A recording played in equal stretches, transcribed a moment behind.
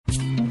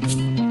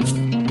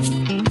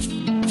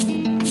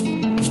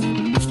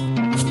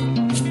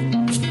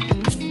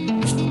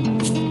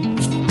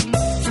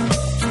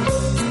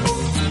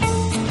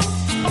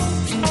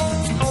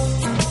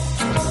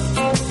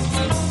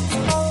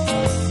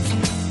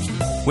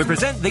We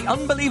present The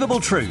Unbelievable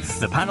Truth,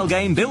 the panel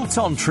game built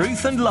on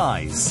truth and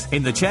lies.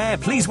 In the chair,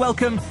 please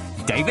welcome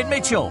David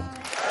Mitchell.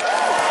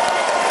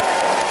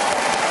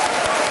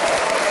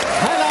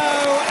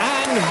 Hello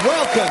and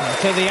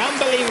welcome to The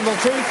Unbelievable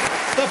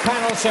Truth, the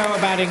panel show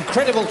about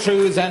incredible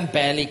truths and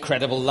barely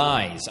credible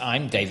lies.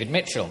 I'm David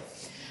Mitchell.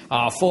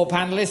 Our four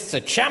panellists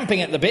are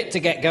champing at the bit to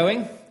get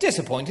going.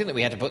 Disappointing that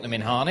we had to put them in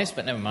harness,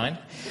 but never mind.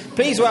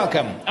 Please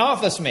welcome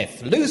Arthur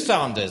Smith, Lou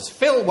Sanders,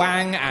 Phil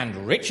Wang and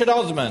Richard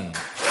Osman.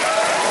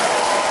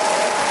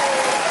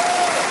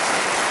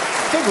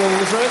 The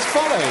rules are as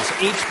follows.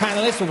 Each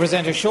panellist will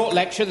present a short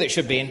lecture that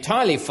should be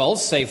entirely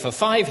false, save for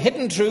 5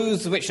 hidden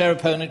truths which their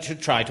opponent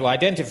should try to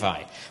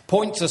identify.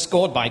 Points are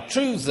scored by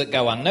truths that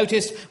go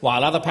unnoticed,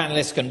 while other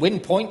panellists can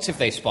win points if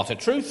they spot a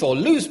truth or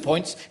lose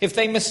points if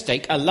they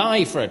mistake a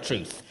lie for a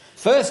truth.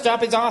 First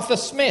up is Arthur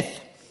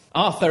Smith.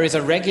 Arthur is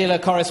a regular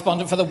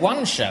correspondent for The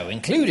One Show,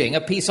 including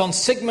a piece on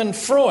Sigmund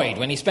Freud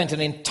when he spent an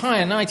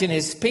entire night in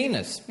his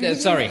house.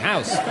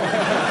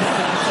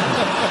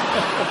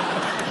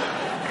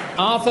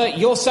 Arthur,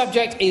 your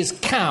subject is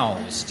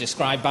cows,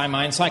 described by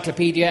my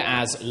encyclopedia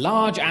as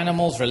large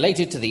animals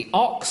related to the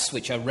ox,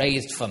 which are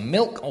raised for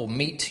milk or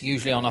meat,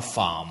 usually on a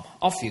farm.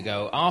 Off you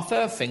go,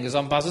 Arthur. Fingers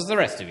on buzzers, the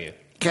rest of you.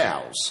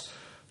 Cows.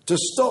 To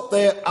stop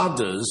their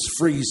udders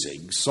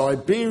freezing,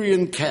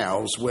 Siberian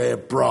cows wear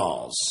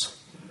bras.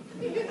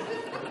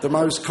 The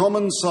most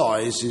common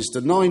size is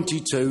the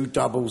 92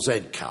 double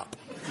Z cup.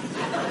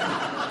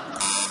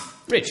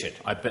 Richard.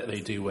 I bet they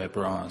do wear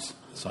bras,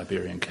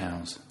 Siberian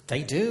cows.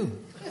 They do.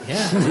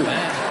 Yeah.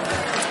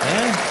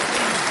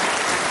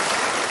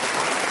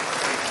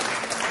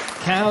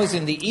 Cows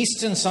in the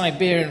eastern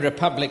Siberian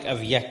Republic of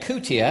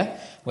Yakutia,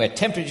 where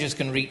temperatures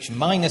can reach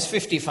minus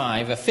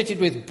 55, are fitted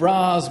with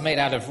bras made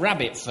out of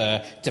rabbit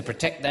fur to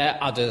protect their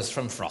udders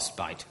from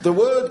frostbite. The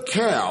word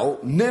cow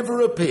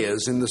never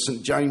appears in the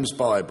St. James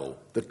Bible.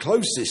 The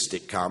closest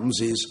it comes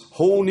is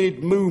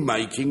horned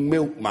moo-making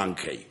milk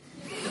monkey.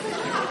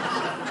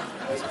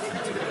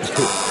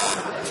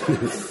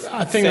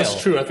 I think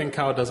that's true. I think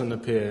cow doesn't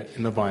appear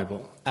in the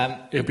Bible.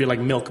 It would be like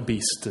milk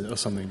beast or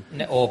something.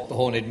 Or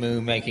horned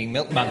moo-making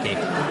milk monkey.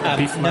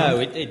 No,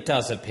 it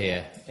does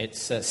appear. It's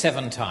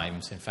 7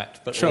 times, in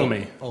fact. But Show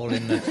me. All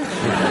in the...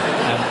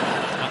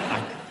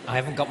 I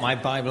haven't got my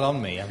Bible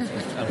on me.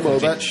 Well,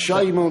 that's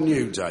shame on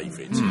you,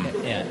 David.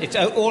 Yeah, it's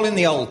all in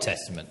the Old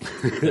Testament,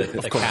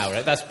 the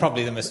cow. That's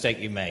probably the mistake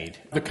you made.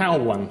 The cow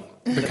one.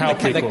 The cow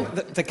people.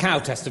 The cow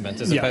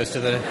testament, as opposed to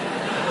the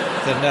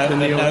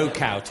no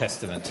cow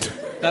testament.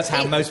 That's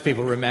how most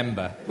people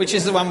remember, which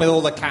is the one with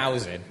all the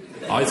cows in.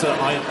 I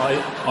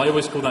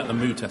always call that the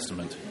Moo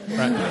Testament.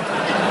 Right.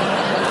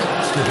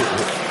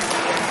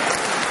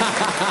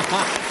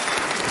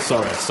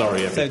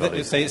 Sorry,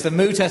 everybody. So it's the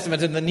Moo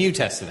Testament and the New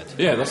Testament.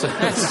 Yeah, that's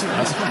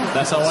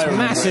how I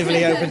remember.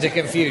 Massively open to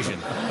confusion.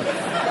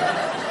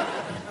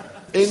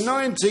 In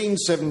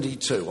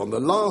 1972, on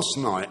the last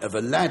night of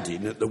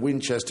Aladdin at the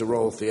Winchester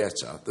Royal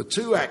Theatre, the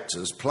 2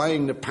 actors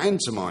playing the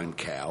pantomime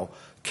cow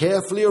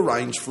carefully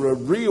arranged for a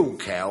real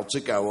cow to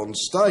go on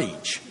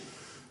stage.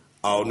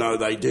 Oh, no,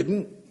 they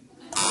didn't.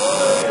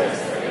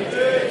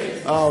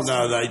 Oh,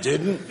 no, they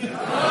didn't.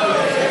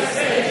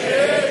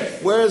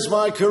 Where's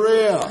my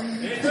career?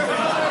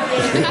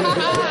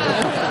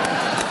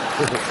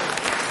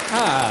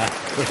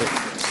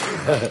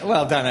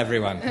 Well done,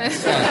 everyone.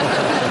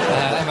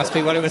 That must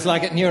be what it was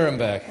like at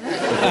Nuremberg.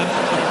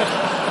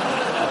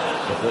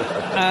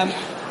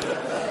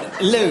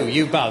 Lou,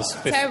 you buzz.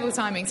 Terrible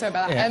timing, sorry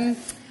about that. Yeah.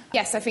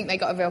 Yes, I think they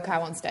got a real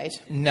cow on stage.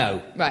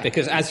 No, right.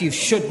 Because as you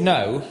should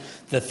know,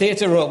 the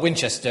Theatre Royal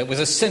Winchester was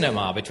a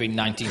cinema between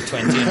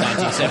 1920 and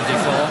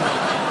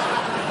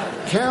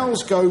 1974.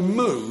 Cows go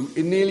moo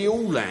in nearly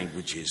all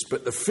languages,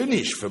 but the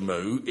Finnish for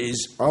moo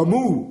is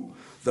amu.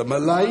 The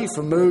Malay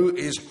for moo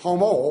is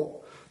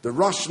homo. The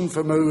Russian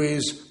for moo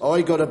is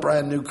I got a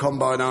brand new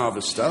combine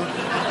harvester.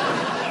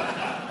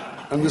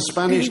 And the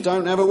Spanish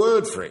don't have a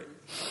word for it.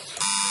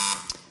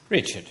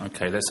 Richard.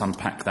 Okay, let's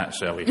unpack that,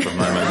 shall we, for a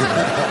moment?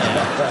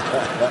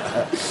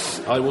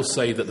 I will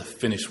say that the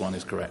Finnish one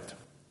is correct.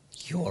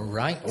 You're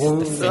right. The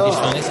Finnish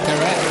one is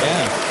correct,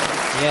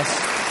 yeah. Yes.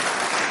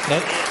 No,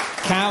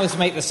 cows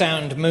make the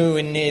sound moo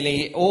in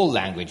nearly all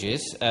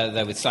languages,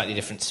 though with slightly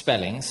different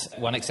spellings.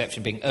 One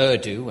exception being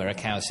Urdu, where a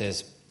cow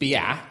says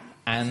bia,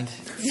 and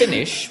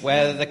Finnish,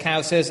 where the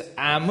cow says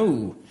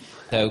amu.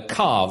 So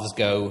calves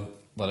go...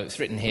 Well, it's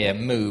written here,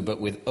 moo, but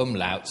with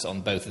umlauts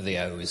on both of the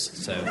O's.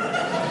 So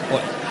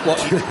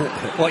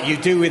what you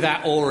do with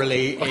that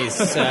orally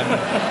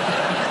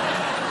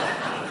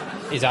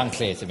is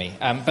unclear to me.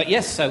 But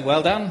yes, so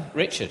well done,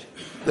 Richard.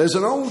 There's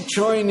an old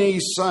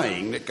Chinese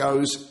saying that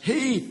goes,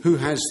 he who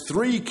has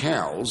 3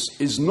 cows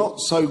is not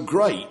so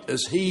great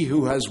as he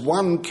who has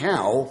 1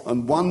 cow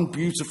and 1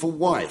 beautiful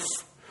wife.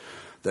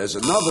 There's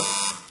another...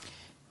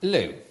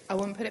 Lou. I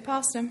wouldn't put it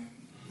past them.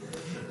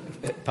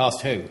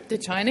 Past who? The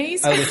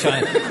Chinese. Oh, the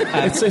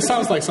Chinese. It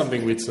sounds like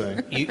something we'd say.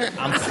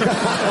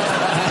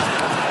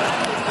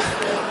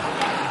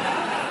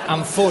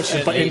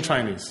 Unfortunately... But in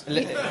Chinese.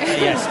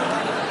 Yes.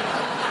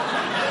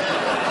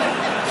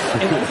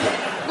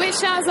 Which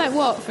sounds like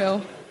what,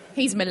 Phil?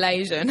 He's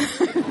Malaysian.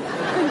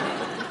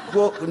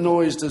 What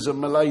noise does a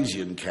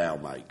Malaysian cow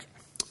make?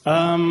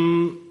 I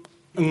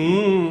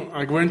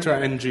go into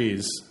our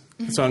NGs.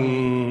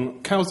 So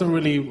cows don't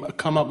really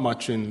come up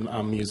much in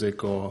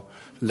music or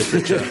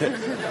literature.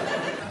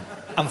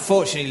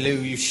 Unfortunately,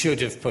 Lou, you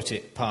should have put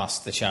it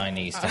past the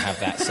Chinese to have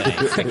that saying,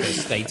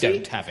 because they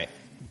don't have it.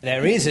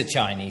 There is a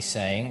Chinese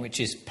saying, which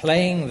is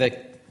playing the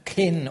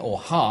kin or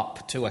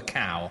harp to a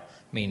cow,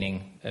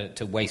 meaning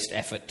to waste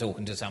effort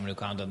talking to someone who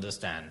can't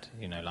understand.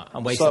 You know, like,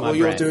 I'm wasting my breath. What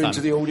you're doing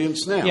to the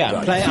audience now. Yeah,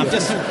 I'm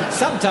just...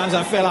 Sometimes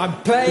I feel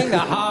I'm playing the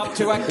harp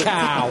to a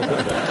cow.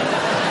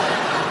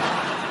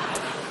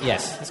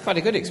 Yes, it's quite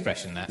a good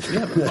expression, that.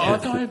 Yeah,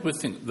 but I would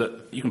think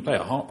that you can play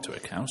a harp to a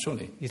cow,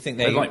 surely. You think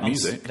they like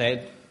music?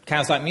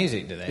 Cows like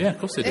music, do they? Yeah, of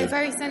course they do. They're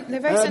very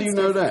sensitive. How do you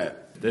know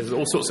that? There's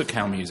all sorts of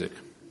cow music.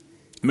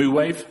 Moo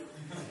wave.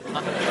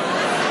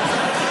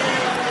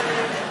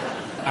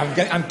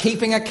 I'm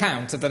keeping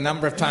account of the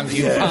number of times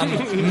you pun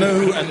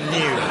moo and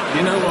new.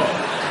 You know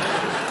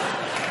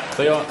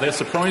what? They're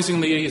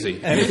surprisingly easy.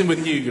 Anything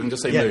with new, you can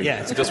just say moo.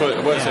 Yeah. It just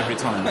works every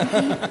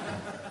time.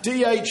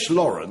 D.H.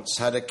 Lawrence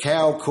had a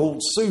cow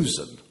called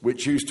Susan,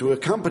 which used to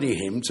accompany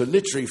him to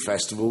literary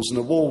festivals and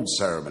award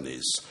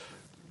ceremonies.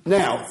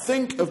 Now,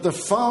 think of the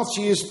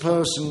fartiest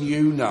person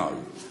you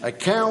know. A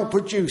cow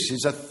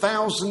produces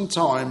 1,000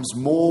 times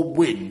more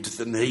wind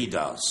than he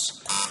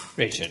does.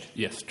 Richard.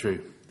 Yes,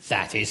 true.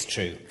 That is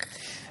true.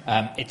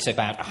 It's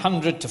about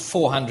 100 to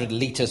 400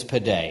 litres per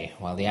day,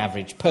 while the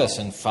average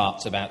person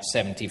farts about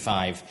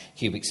 75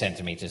 cubic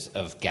centimetres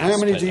of gas per day. How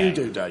many do you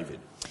do, David?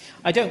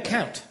 I don't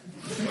count.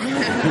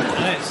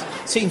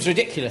 It seems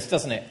ridiculous,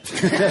 doesn't it?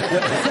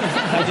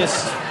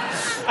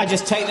 I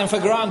just take them for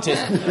granted.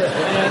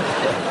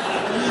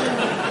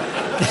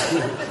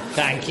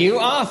 Thank you,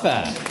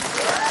 Arthur.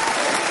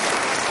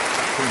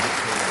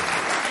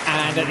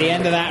 And at the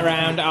end of that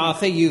round,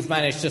 Arthur, you've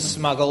managed to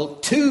smuggle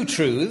 2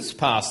 truths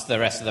past the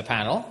rest of the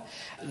panel.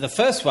 The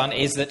first one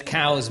is that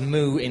cows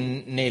moo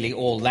in nearly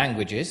all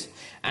languages.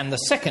 And the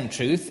second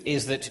truth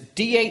is that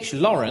D.H.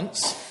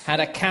 Lawrence had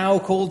a cow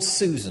called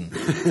Susan.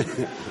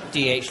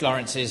 D.H.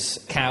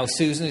 Lawrence's cow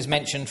Susan is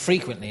mentioned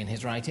frequently in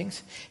his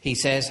writings. He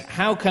says,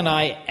 "How can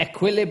I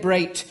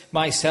equilibrate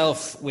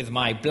myself with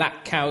my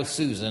black cow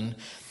Susan?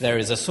 There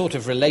is a sort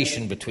of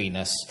relation between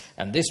us,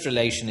 and this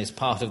relation is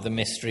part of the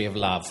mystery of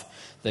love.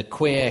 The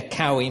queer,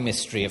 cowy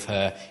mystery of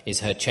her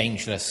is her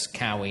changeless,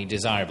 cowy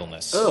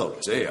desirableness." Oh,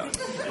 dear.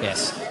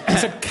 Yes.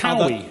 It's a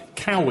cowy.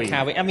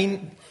 Cowy. I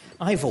mean,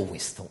 I've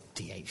always thought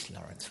D.H.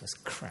 Lawrence was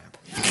crap.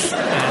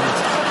 And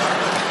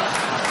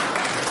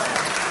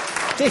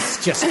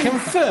this just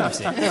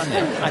confirms it, doesn't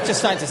it? I'd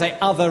just like to say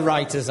other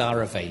writers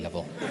are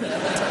available.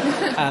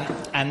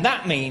 And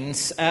that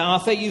means,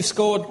 Arthur, you've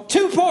scored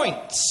 2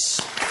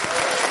 points.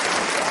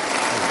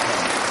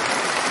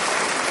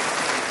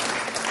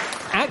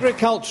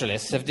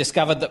 Agriculturalists have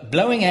discovered that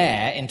blowing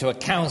air into a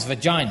cow's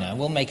vagina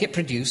will make it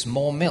produce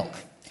more milk.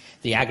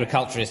 The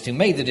agriculturist who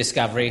made the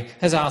discovery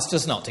has asked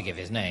us not to give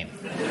his name.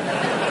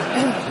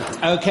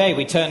 OK,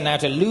 we turn now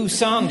to Lou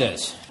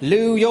Sanders.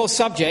 Lou, your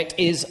subject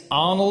is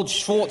Arnold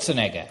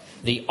Schwarzenegger,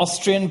 the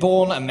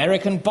Austrian-born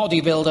American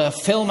bodybuilder,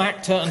 film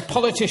actor and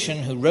politician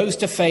who rose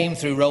to fame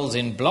through roles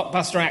in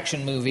blockbuster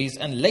action movies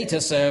and later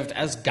served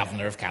as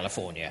Governor of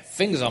California.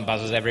 Fingers on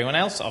buzzers, everyone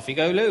else. Off you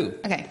go, Lou.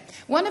 OK.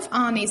 One of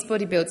Arnie's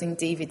bodybuilding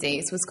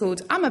DVDs was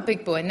called I'm a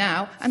Big Boy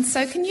Now, and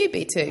So Can You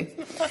Be Too.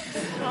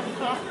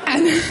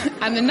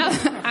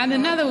 and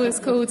another was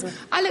called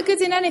I Look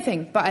Good in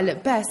Anything, but I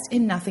Look Best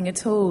in Nothing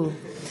at All.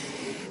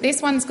 This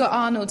one's got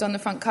Arnold on the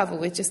front cover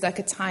with just like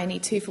a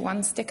tiny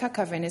 2-for-1 sticker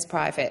covering his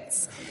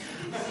privates.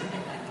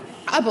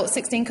 I bought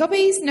 16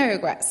 copies, no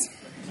regrets.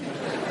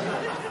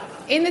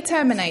 In The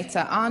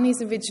Terminator,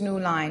 Arnie's original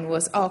line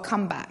was, "I'll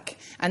come back."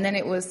 And then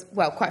it was,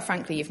 well, quite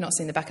frankly, you've not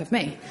seen the back of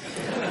me.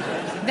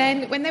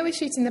 Then, when they were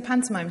shooting the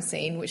pantomime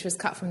scene, which was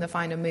cut from the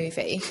final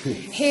movie,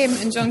 him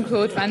and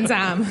Jean-Claude Van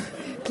Damme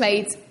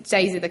played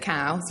Daisy the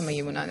cow. Some of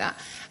you will know that.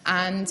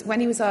 And when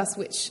he was asked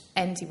which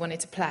end he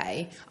wanted to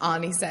play,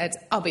 Arnie said,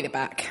 "I'll be the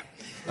back."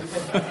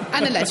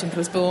 And a legend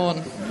was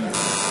born.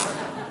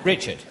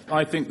 Richard.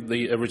 I think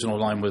the original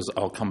line was,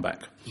 "I'll come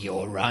back."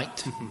 You're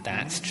right.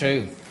 That's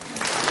true.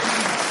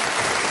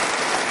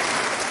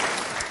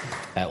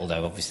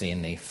 Although, obviously,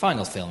 in the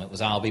final film, it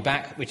was "I'll be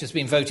back," which has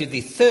been voted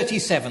the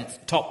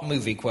 37th top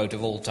movie quote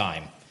of all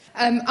time.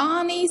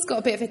 Arnie's got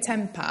a bit of a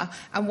temper,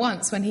 and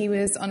once when he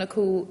was on a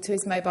call to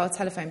his mobile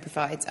telephone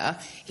provider,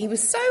 he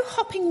was so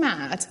hopping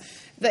mad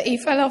that he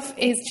fell off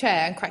his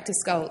chair and cracked his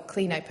skull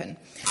clean open.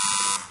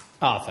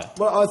 Arthur.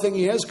 Well, I think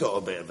he has got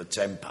a bit of a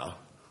temper,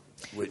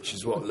 which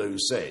is what Lou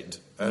said,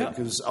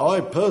 because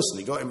I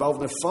personally got involved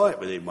in a fight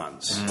with him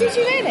once. Did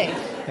you really?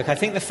 Look, I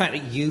think the fact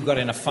that you got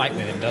in a fight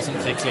with him doesn't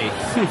particularly...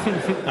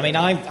 I mean,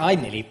 I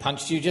nearly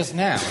punched you just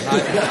now.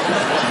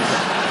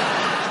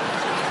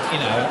 You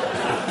know,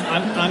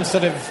 I'm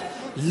sort of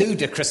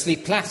ludicrously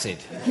placid.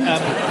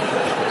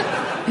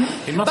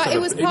 He must But have it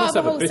was he part must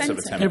of have the a bit whole of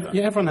a sentence. temper.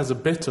 Yeah, everyone has a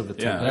bit of a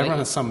temper. Yeah. Everyone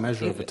has some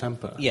measure of a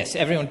temper. Yes,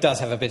 everyone does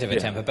have a bit of a Yeah.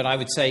 temper, but I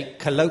would say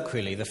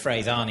colloquially the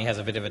phrase Arnie has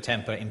a bit of a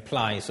temper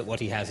implies that what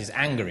he has is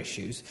anger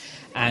issues,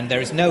 and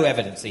there is no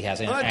evidence he has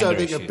any anger I don't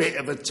think issues. a bit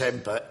of a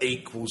temper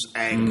equals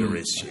anger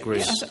issues.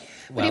 Agreed.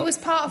 But it was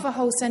part of a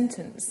whole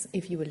sentence,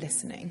 if you were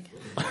listening.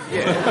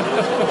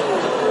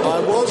 I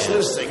was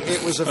listening.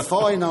 It was a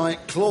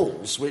finite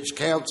clause which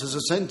counts as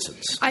a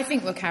sentence. I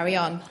think we'll carry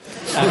on.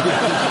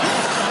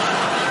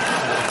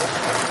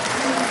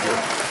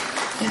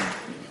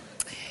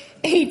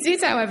 He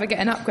did, however, get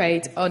an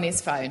upgrade on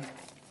his phone.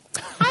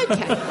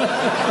 Okay.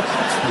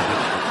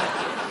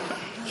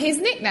 His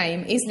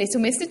nickname is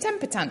Little Mr.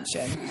 Temper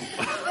Tantrum.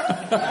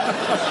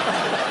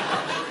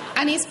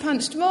 And he's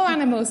punched more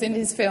animals in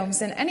his films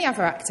than any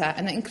other actor,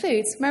 and that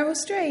includes Meryl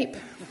Streep.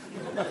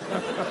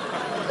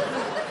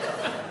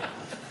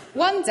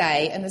 One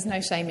day, and there's no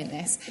shame in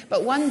this,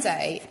 but one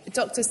day,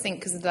 doctors think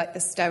because of like the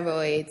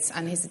steroids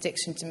and his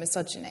addiction to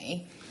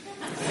misogyny,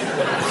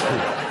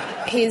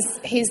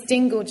 his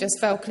dingle just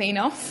fell clean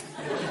off.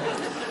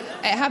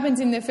 It happened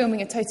in the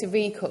filming of Total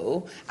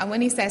Recall, and when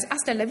he says,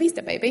 "Hasta la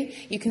vista, baby,"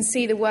 you can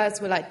see the words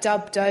were like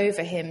dubbed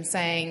over him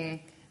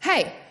saying,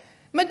 "Hey,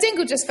 my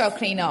dingle just fell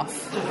clean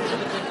off."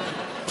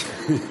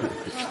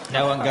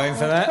 No one going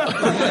for that?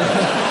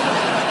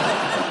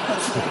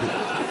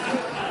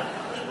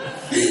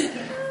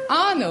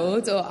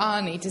 Arnold, or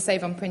Arnie to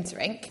save on printer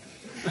ink,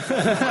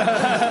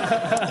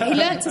 he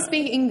learnt to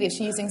speak English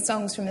using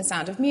songs from The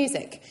Sound of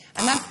Music,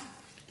 and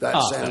That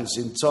sounds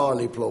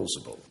entirely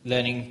plausible.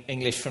 Learning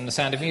English from The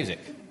Sound of Music.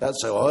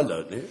 That's how I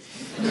learned it.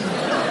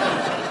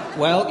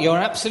 Well, you're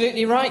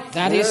absolutely right.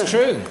 That is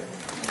true.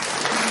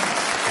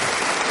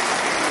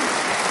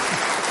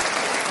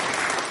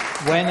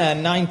 When a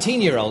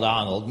 19-year-old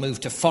Arnold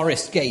moved to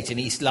Forest Gate in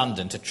East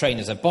London to train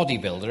as a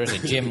bodybuilder at a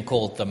gym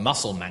called the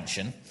Muscle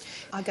Mansion,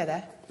 I'll go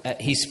there.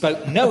 he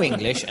spoke no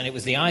English, and it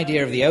was the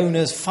idea of the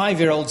owner's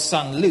 5-year-old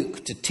son,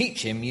 Luke, to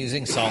teach him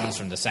using songs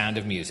from The Sound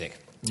of Music.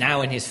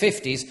 Now in his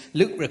 50s,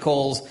 Luke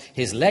recalls,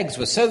 "His legs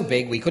were so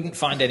big we couldn't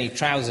find any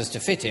trousers to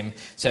fit him,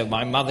 so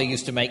my mother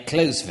used to make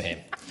clothes for him.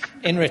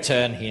 In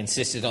return, he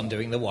insisted on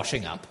doing the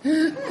washing up."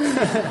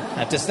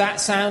 Now, does that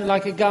sound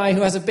like a guy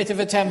who has a bit of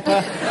a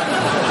temper?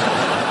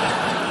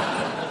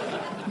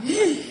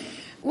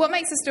 What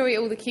makes the story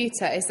all the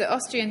cuter is that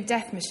Austrian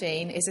Death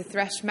Machine is a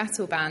thrash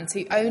metal band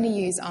who only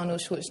use Arnold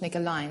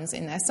Schwarzenegger lines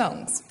in their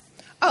songs.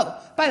 Oh,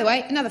 by the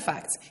way, another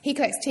fact. He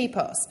collects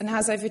teapots and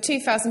has over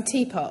 2,000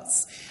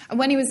 teapots. And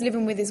when he was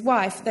living with his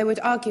wife, they would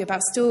argue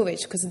about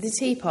storage because of the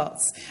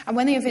teapots. And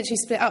when they eventually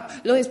split up,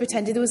 lawyers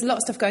pretended there was a lot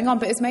of stuff going on,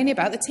 but it was mainly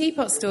about the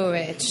teapot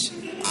storage.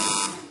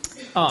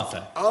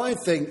 Arthur. I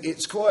think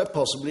it's quite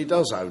possible he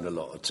does own a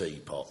lot of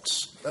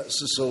teapots. That's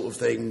the sort of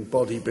thing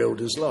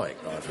bodybuilders like,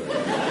 I think.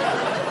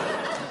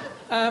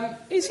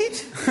 Is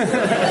it?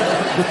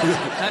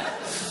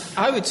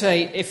 I would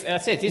say, if I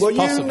said it's Well,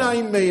 possible. you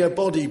name me a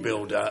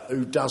bodybuilder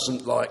who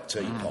doesn't like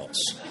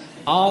teapots.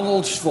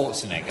 Arnold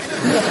Schwarzenegger.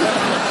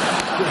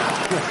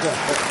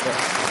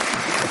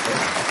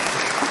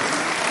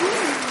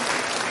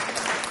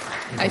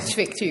 I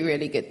tricked you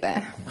really good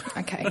there.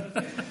 Okay.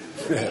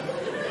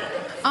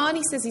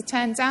 Arnie says he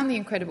turned down the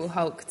Incredible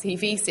Hulk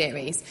TV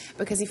series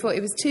because he thought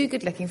it was too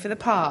good looking for the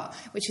part,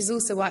 which is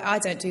also why I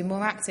don't do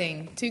more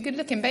acting. Too good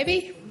looking,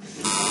 baby.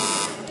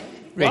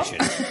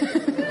 Richard.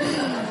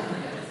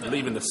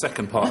 Leaving the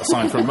second part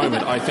aside for a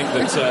moment, I think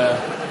that...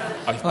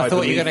 I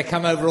thought you were going to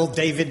come over all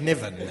David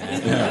Niven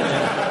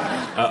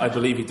there. I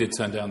believe he did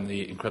turn down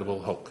the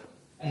Incredible Hulk.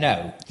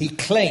 No, he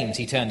claims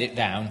he turned it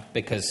down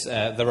because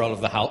the role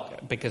of the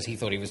Hulk, because he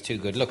thought he was too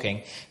good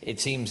looking.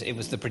 It seems it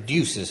was the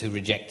producers who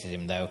rejected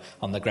him, though,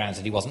 on the grounds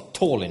that he wasn't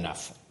tall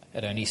enough.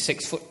 At only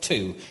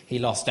 6'2", he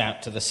lost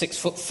out to the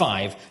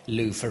 6'5"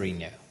 Lou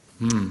Ferrigno.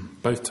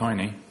 Both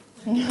tiny.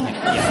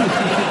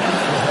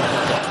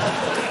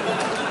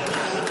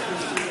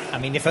 I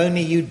mean, if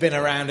only you'd been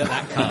around at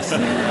that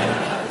casting.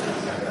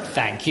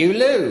 Thank you,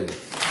 Lou.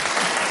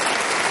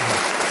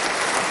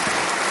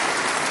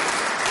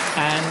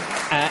 And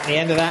at the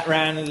end of that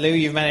round, Lou,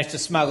 you've managed to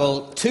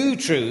smuggle 2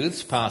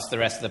 truths past the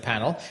rest of the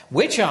panel,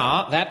 which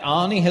are that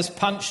Arnie has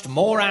punched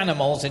more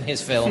animals in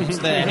his films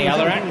than any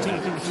other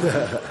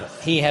actor.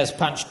 He has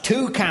punched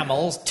 2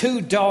 camels,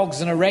 2 dogs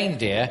and a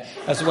reindeer,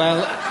 as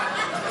well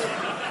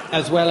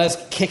as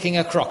kicking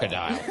a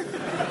crocodile.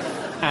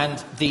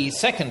 And the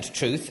second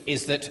truth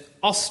is that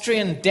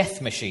Austrian Death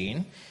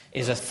Machine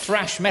is a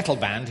thrash metal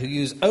band who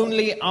use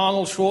only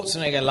Arnold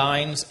Schwarzenegger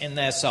lines in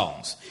their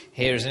songs.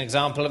 Here is an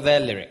example of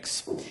their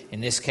lyrics. In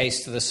this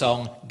case, to the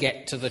song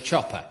Get to the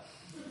Chopper.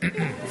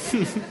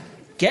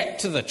 Get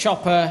to the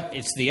chopper,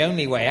 it's the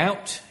only way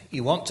out.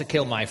 You want to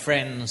kill my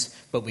friends,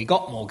 but we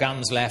got more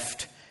guns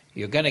left.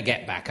 You're going to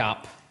get back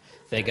up.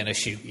 They're going to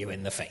shoot you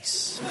in the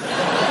face.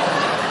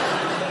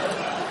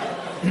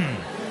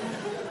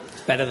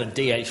 It's better than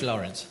D.H.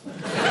 Lawrence.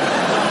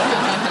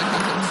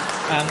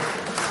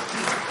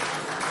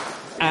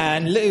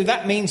 And Lou,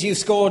 that means you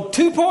scored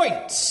 2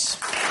 points.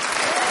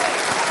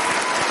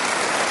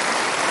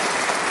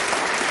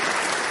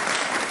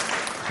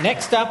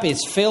 Next up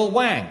is Phil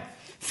Wang.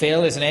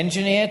 Phil is an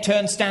engineer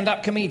turned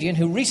stand-up comedian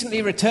who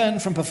recently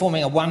returned from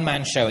performing a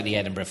one-man show at the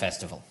Edinburgh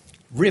Festival.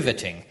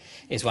 Riveting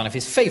is one of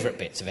his favourite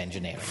bits of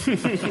engineering.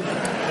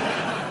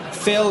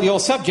 Phil, your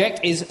subject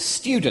is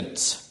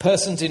students,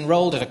 persons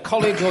enrolled at a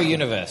college or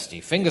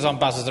university. Fingers on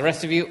buzzers, the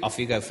rest of you. Off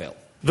you go, Phil.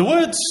 The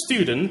word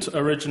student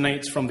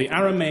originates from the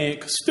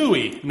Aramaic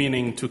stui,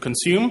 meaning to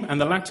consume, and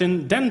the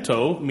Latin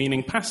dento,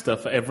 meaning pasta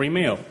for every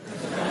meal.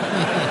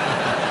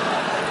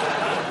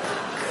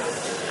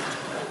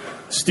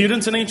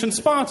 Students in ancient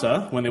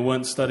Sparta, when they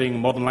weren't studying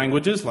modern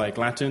languages like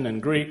Latin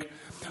and Greek,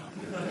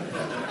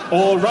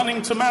 or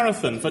running to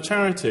marathon for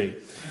charity,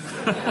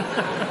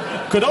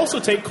 could also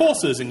take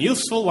courses in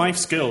useful life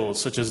skills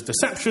such as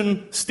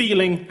deception,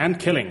 stealing, and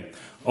killing.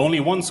 Only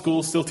one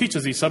school still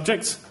teaches these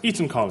subjects,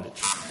 Eton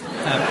College.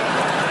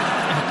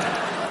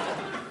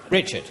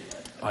 Richard.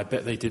 I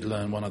bet they did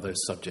learn one of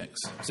those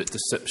subjects. Is it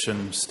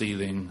deception,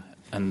 stealing,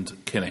 and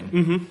killing?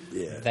 Mm-hmm.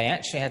 Yeah. They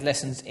actually had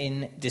lessons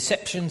in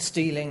deception,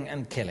 stealing,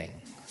 and killing.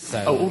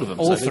 So, all of them?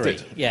 All So they three,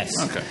 did? yes.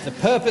 Okay. The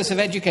purpose of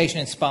education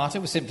in Sparta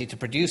was simply to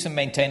produce and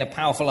maintain a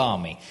powerful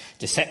army.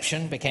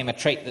 Deception became a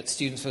trait that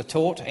students were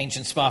taught.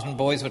 Ancient Spartan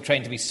boys were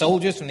trained to be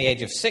soldiers from the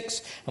age of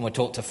 6 and were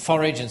taught to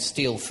forage and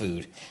steal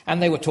food.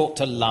 And they were taught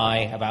to lie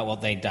about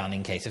what they'd done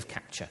in case of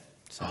capture.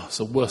 Oh, it's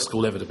the worst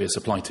school ever to be a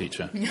supply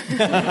teacher.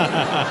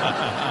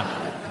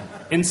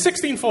 In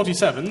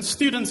 1647,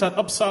 students at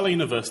Uppsala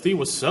University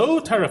were so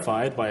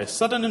terrified by a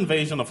sudden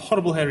invasion of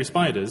horrible hairy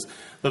spiders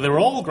that they were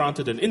all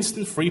granted an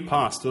instant free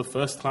pass to a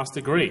first-class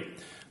degree.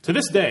 To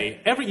this day,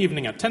 every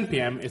evening at 10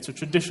 p.m, it's a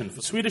tradition for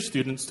Swedish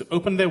students to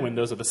open their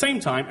windows at the same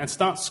time and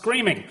start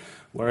screaming,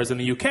 whereas in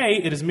the UK,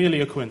 it is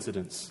merely a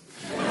coincidence.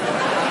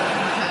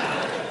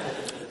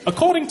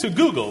 According to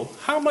Google,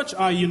 how much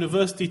are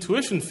university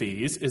tuition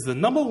fees is the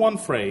number one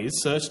phrase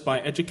searched by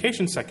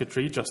Education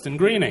Secretary Justin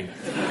Greening.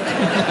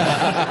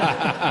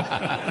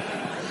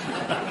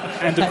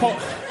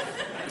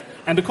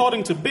 And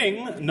according to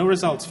Bing, no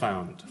results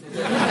found.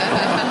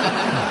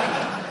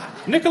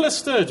 Nicholas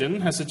Sturgeon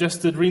has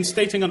suggested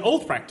reinstating an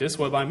old practice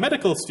whereby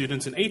medical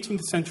students in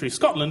 18th century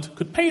Scotland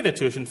could pay their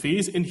tuition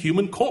fees in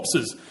human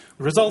corpses,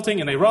 resulting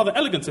in a rather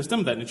elegant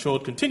system that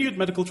ensured continued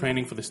medical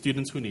training for the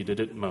students who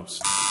needed it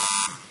most.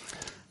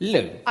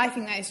 Lou. I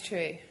think that is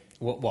true.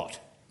 What?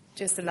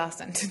 Just the last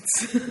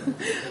sentence.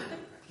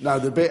 No,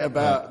 the bit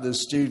about the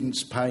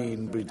students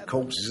paying with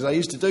corpses, they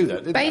used to do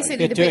that, didn't Basically,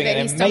 You're the doing bit that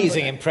an he amazing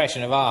stumbled-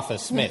 impression of Arthur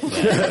Smith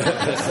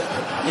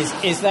there.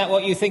 Is that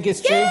what you think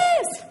is true?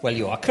 Yes! Well,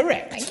 you are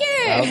correct. Thank you.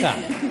 Well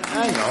done. they?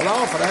 Hang on,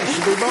 half of that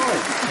should be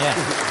mine.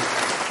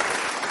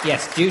 Yeah.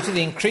 Yes, due to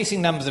the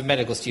increasing numbers of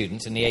medical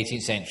students in the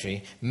 18th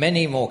century,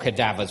 many more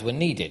cadavers were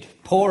needed.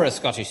 Poorer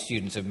Scottish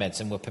students of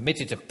medicine were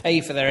permitted to pay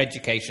for their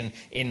education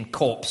in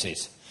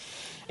corpses.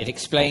 It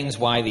explains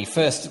why the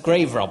first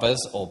grave robbers,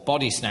 or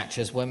body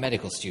snatchers, were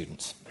medical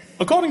students.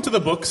 According to the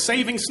book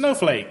Saving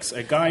Snowflakes,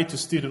 A Guide to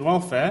Student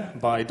Welfare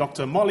by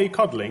Dr. Molly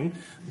Codling,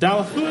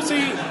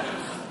 Dalhousie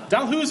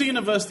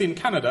University in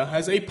Canada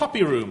has a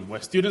puppy room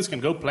where students can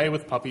go play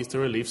with puppies to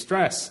relieve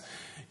stress.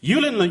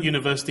 Yulin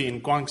University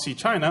in Guangxi,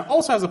 China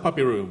also has a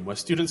puppy room where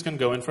students can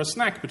go in for a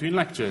snack between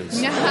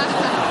lectures.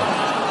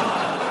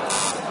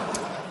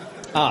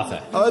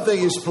 Arthur. I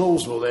think it's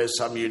plausible there's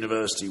some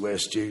university where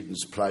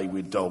students play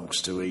with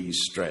dogs to ease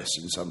stress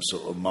in some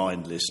sort of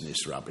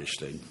mindlessness rubbish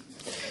thing.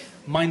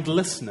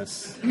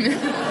 Mindlessness.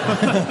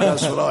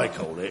 That's what I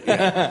call it,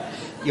 yeah.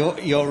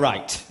 You're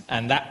right.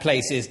 And that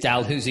place is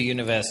Dalhousie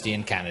University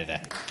in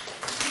Canada.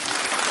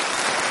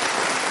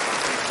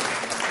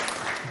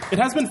 It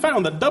has been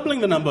found that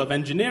doubling the number of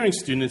engineering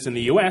students in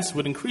the US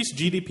would increase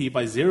GDP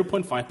by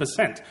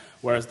 0.5%,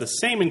 whereas the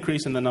same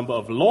increase in the number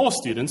of law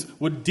students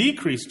would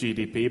decrease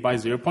GDP by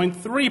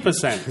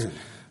 0.3%.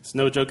 It's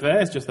no joke there,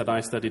 it's just that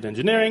I studied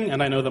engineering,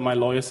 and I know that my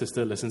lawyer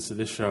sister listens to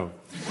this show.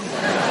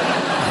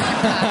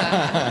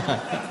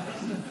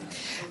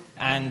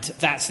 And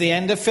that's the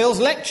end of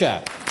Phil's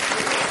lecture.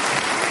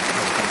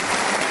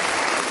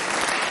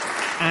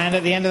 And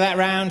at the end of that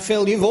round,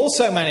 Phil, you've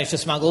also managed to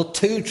smuggle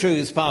 2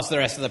 truths past the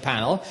rest of the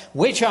panel,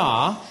 which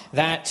are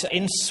that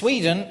in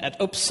Sweden, at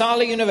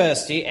Uppsala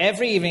University,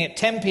 every evening at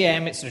 10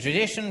 p.m, it's a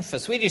tradition for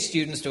Swedish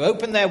students to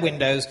open their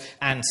windows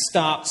and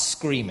start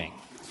screaming.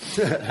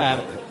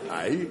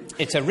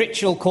 It's a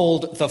ritual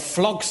called the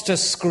Flogster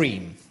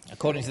Scream.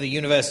 According to the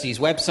university's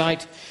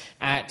website,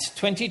 at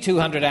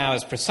 2200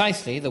 hours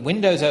precisely, the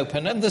windows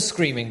open and the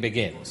screaming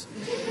begins.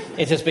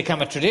 It has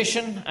become a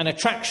tradition, an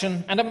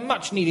attraction, and a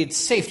much-needed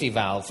safety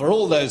valve for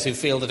all those who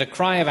feel that a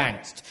cry of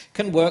angst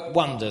can work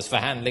wonders for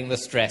handling the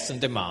stress and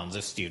demands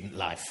of student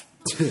life.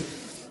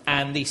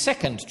 And the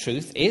second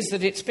truth is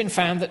that it's been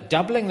found that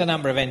doubling the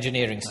number of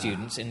engineering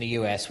students in the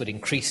US would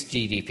increase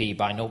GDP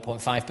by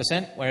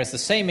 0.5%, whereas the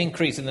same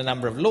increase in the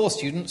number of law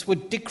students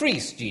would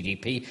decrease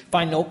GDP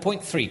by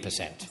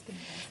 0.3%.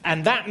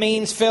 And that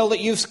means, Phil, that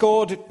you've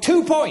scored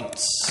 2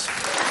 points.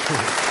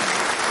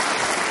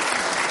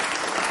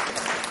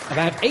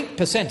 About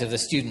 8% of the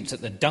students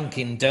at the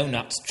Dunkin'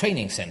 Donuts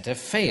Training Centre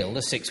fail the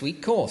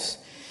 6-week course.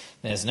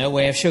 There's no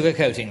way of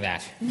sugarcoating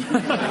that.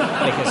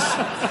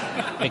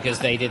 because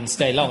they didn't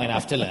stay long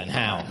enough to learn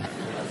how.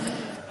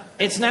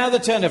 It's now the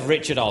turn of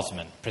Richard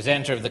Osman,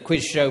 presenter of the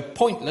quiz show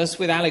Pointless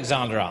with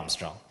Alexander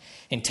Armstrong.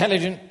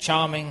 Intelligent,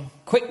 charming,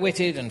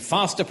 quick-witted and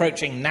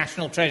fast-approaching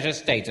national treasure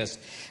status,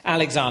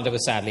 Alexander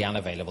was sadly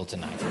unavailable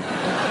tonight.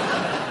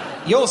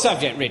 Your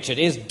subject, Richard,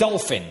 is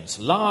dolphins,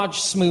 large,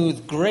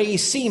 smooth, grey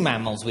sea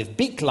mammals with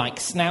beak-like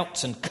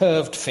snouts and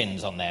curved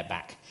fins on their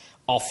back.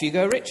 Off you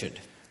go, Richard.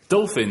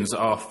 Dolphins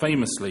are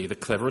famously the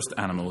cleverest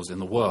animals in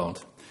the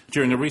world.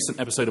 During a recent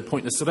episode of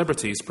Pointless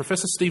Celebrities,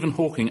 Professor Stephen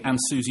Hawking and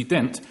Susie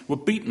Dent were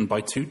beaten by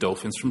 2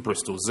 dolphins from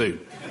Bristol Zoo.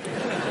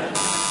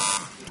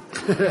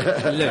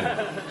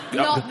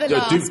 Not the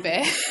last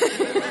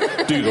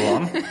bit. Do go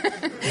on.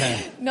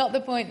 Not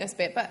the pointless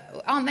bit,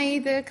 but aren't they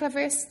the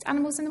cleverest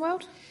animals in the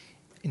world?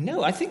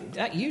 No, I think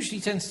that usually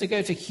tends to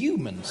go to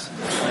humans.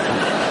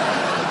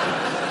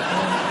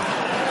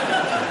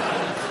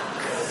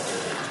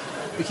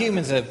 The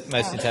humans are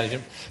most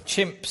intelligent.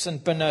 Chimps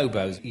and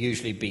bonobos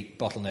usually beat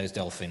bottlenose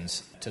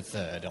dolphins to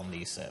third on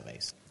these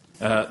surveys.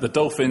 The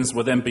dolphins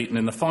were then beaten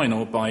in the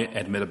final by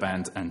Ed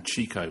Miliband and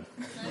Chico.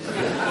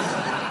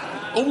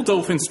 All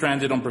dolphins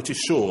stranded on British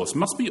shores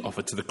must be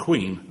offered to the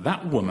Queen.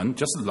 That woman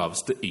just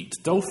loves to eat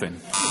dolphin.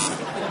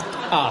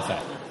 Arthur.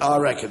 I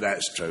reckon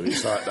that's true.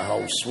 It's like the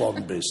whole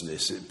swan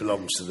business. It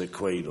belongs to the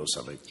Queen or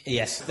something.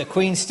 Yes, the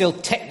Queen still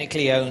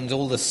technically owns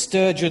all the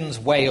sturgeons,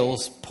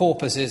 whales,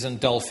 porpoises and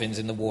dolphins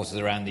in the waters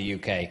around the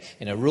UK,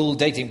 in a rule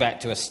dating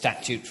back to a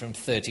statute from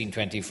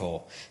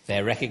 1324.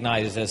 They're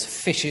recognised as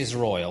fishes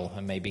royal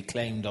and may be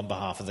claimed on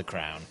behalf of the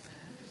Crown.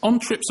 On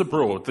trips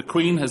abroad, the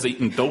Queen has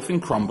eaten dolphin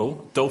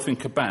crumble, dolphin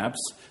kebabs,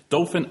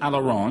 dolphin à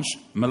l'orange,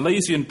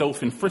 Malaysian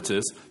dolphin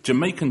fritters,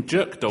 Jamaican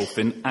jerk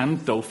dolphin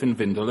and dolphin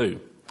vindaloo.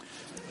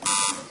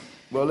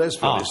 Well, let's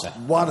be honest,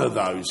 one of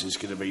those is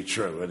going to be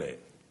true, isn't it?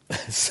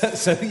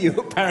 So you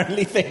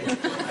apparently think.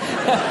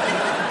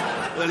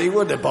 Well, he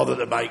wouldn't have bothered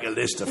to make a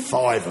list of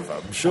 5 of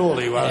them.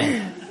 Surely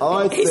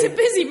won't. He's a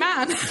busy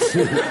man.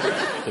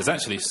 There's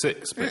actually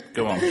 6, but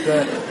go on.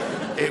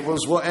 It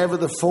was whatever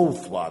the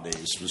 4th one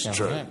was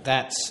true. Right.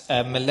 That's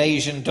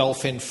Malaysian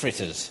dolphin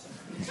fritters.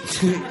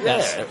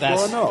 That's,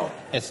 why not?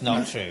 It's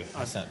not true.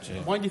 It's not true.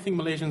 Why do you think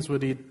Malaysians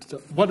would eat...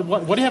 What do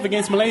you have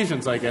against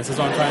Malaysians, I guess, is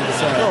what I'm trying to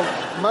say. Well,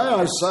 may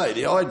I say,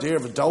 the idea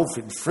of a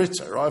dolphin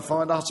fritter I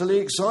find utterly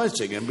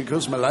exciting, and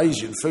because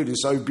Malaysian food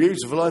is so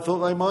beautiful, I thought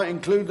they might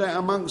include that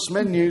amongst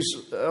menus.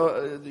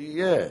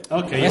 Yeah.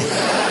 OK.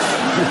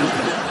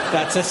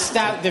 That's a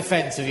stout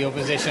defence of your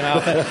position,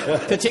 Arthur,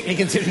 particularly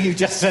considering you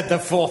just said the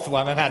 4th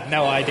one and had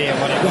no idea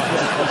what it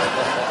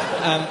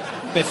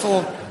was.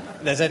 Before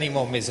there's any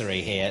more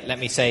misery here, let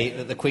me say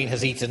that the Queen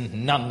has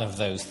eaten none of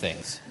those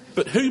things.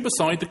 But who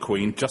beside the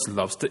Queen just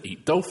loves to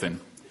eat dolphin?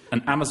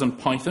 An Amazon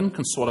python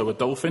can swallow a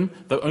dolphin,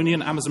 though only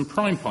an Amazon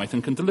Prime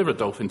python can deliver a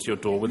dolphin to your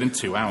door within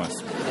 2 hours.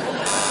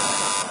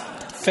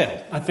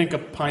 Phil? I think a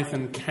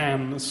python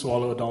can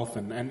swallow a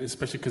dolphin, and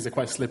especially because they're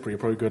quite slippery,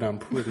 it'll probably go down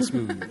pretty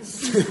smooth.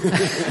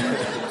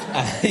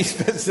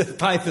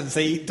 Pythons,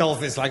 they eat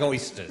dolphins like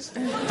oysters.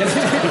 Don't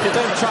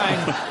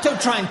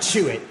try and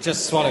chew it,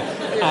 just swallow.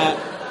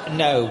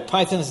 No,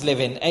 pythons live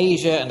in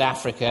Asia and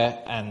Africa,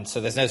 and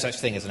so there's no such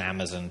thing as an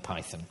Amazon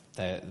python.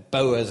 The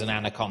boas and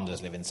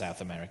anacondas live in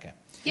South America.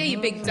 Yeah, you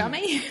big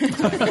dummy.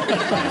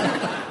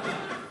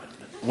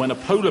 When a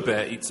polar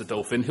bear eats a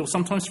dolphin, he'll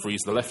sometimes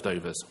freeze the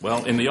leftovers.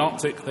 Well, in the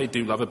Arctic, they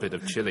do love a bit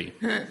of chili.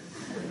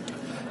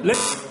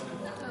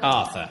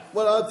 Arthur.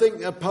 Well, I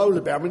think a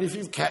polar bear, I mean, if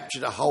you've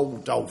captured a whole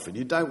dolphin,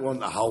 you don't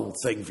want the whole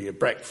thing for your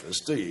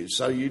breakfast, do you?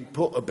 So you'd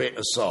put a bit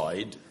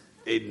aside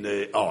in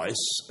the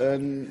ice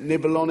and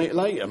nibble on it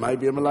later.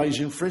 Maybe a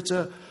Malaysian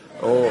fritter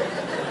or...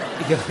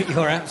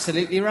 You're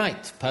absolutely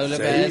right. Polar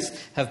bears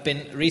have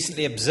been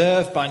recently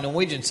observed by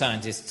Norwegian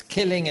scientists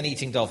killing and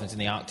eating dolphins in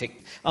the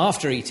Arctic.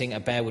 After eating,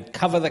 a bear would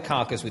cover the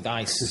carcass with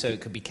ice so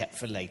it could be kept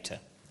for later.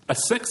 A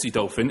sexy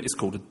dolphin is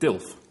called a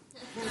dilf.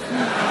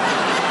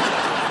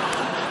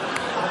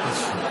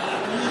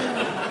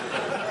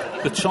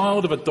 The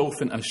child of a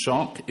dolphin and a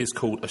shark is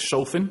called a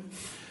shoalfin.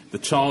 The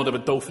child of a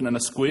dolphin and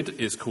a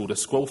squid is called a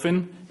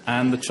squalfin,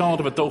 and the child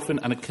of a dolphin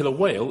and a killer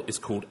whale is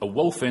called a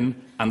wolfin,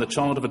 and the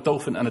child of a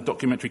dolphin and a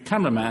documentary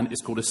cameraman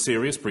is called a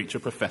serious breach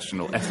of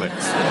professional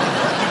ethics.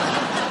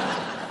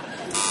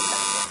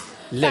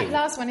 That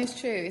last one is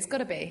true. It's got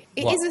to be.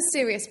 It is a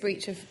serious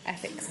breach of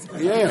ethics.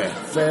 Yeah,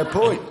 fair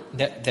point.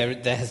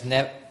 There has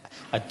never...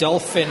 A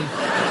dolphin...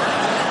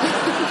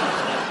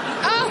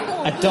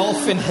 A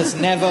dolphin has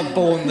never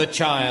borne the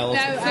child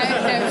of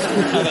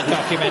a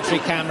documentary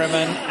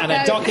cameraman, and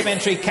a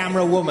documentary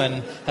camera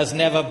woman has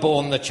never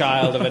borne the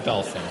child of a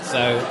dolphin.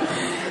 So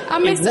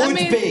it would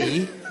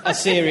be a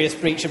serious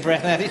breach of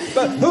ethics.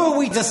 But who are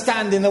we to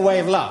stand in the way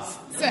of love?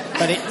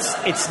 But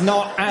it's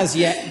not as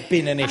yet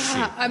been an issue.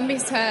 I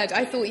misheard.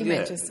 I thought you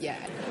meant just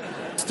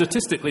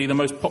Statistically, the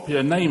most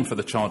popular name for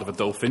the child of a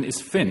dolphin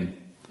is Finn.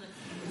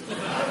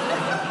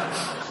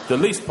 The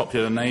least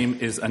popular name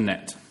is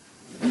Annette.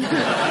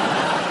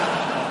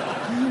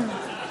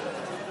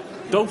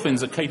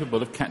 Dolphins are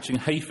capable of catching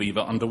hay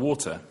fever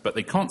underwater, but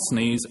they can't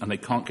sneeze and they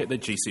can't get their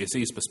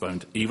GCSEs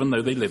postponed, even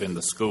though they live in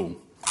the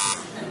school.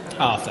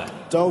 Arthur.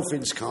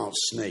 Dolphins can't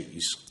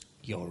sneeze.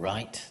 You're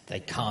right, they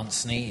can't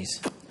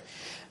sneeze.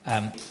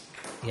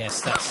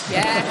 Yes, that's...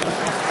 Yeah.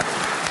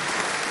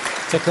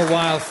 Took a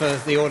while for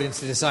the audience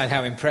to decide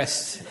how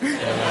impressed they were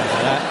by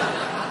that.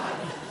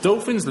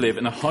 Dolphins live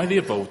in a highly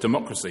evolved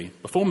democracy.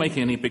 Before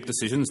making any big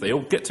decisions, they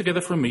all get together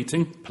for a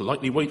meeting,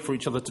 politely wait for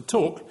each other to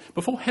talk,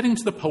 before heading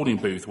to the polling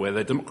booth where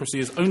their democracy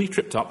is only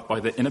tripped up by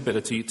their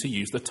inability to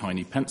use the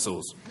tiny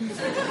pencils.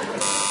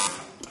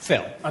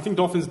 Phil. I think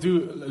dolphins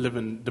do live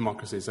in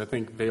democracies. I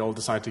think they all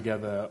decide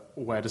together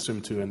where to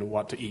swim to and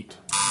what to eat.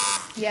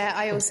 Yeah,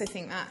 I also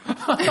think that.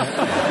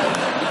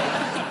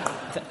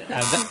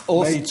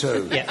 Me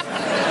too. Yeah.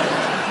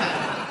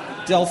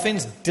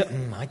 Dolphins...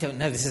 I don't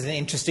know, this is an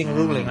interesting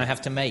ruling I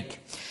have to make.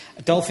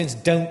 Dolphins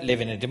don't live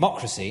in a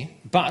democracy,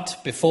 but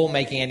before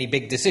making any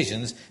big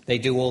decisions, they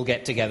do all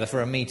get together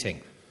for a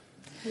meeting.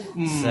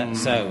 I'm going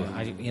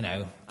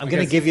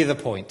to give you the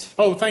point.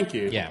 Oh, thank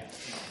you. Yeah.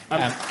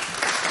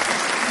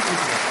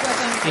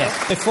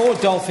 Yes, before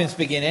dolphins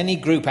begin any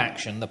group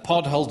action, the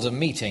pod holds a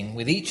meeting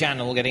with each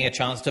animal getting a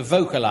chance to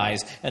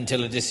vocalise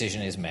until a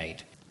decision is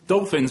made.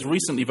 Dolphins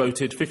recently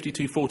voted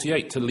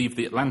 52-48 to leave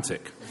the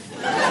Atlantic.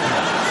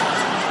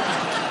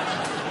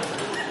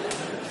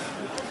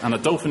 And a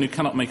dolphin who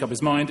cannot make up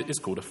his mind is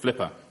called a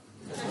flipper.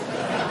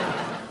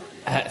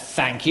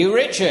 Thank you,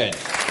 Richard.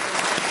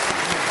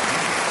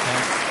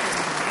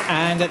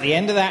 And at the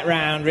end of that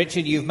round,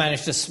 Richard, you've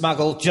managed to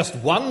smuggle just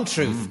one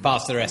truth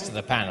past the rest of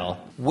the panel,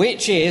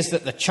 which is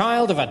that the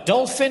child of a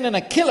dolphin and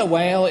a killer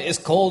whale is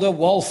called a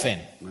wolfin.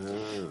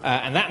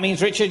 And that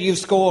means, Richard, you've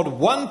scored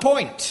 1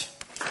 point.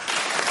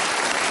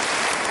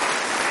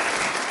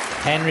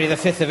 Henry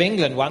V of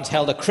England once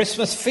held a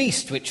Christmas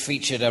feast which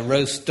featured a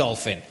roast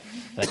dolphin.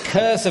 The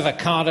curse of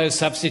avocado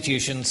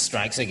substitution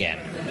strikes again.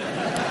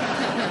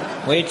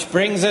 Which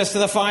brings us to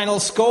the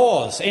final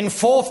scores. In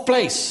fourth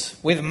place,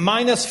 with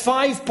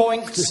 -5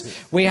 points,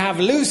 we have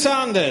Lou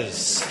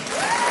Sanders.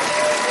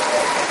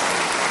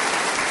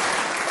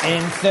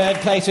 In third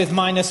place with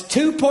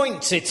 -2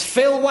 points, it's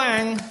Phil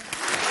Wang.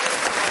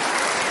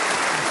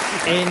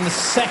 In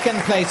second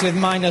place with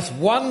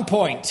 -1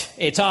 point,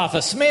 it's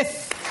Arthur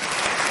Smith.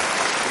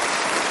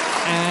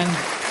 And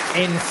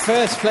in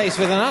first place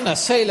with an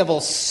unassailable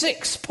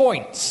 6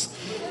 points,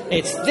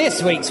 it's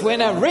this week's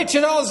winner,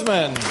 Richard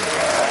Osman.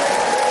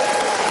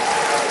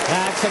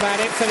 That's about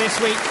it for this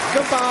week.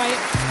 Goodbye.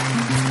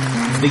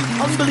 The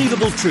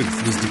Unbelievable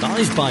Truth was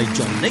devised by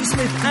John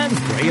Naismith and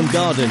Graham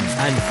Garden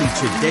and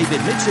featured David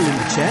Mitchell in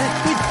the chair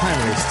with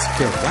panellists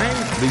Phil Wang,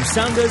 Lou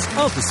Sanders,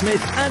 Arthur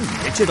Smith and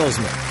Richard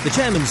Osman. The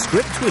chairman's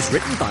script was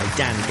written by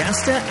Dan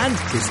Gaster and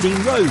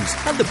Christine Rose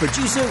and the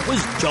producer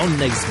was John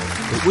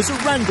Naismith. It was a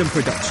random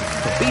production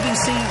for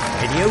BBC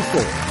Radio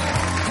 4.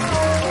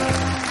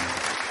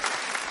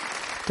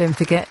 Don't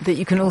forget that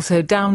you can also download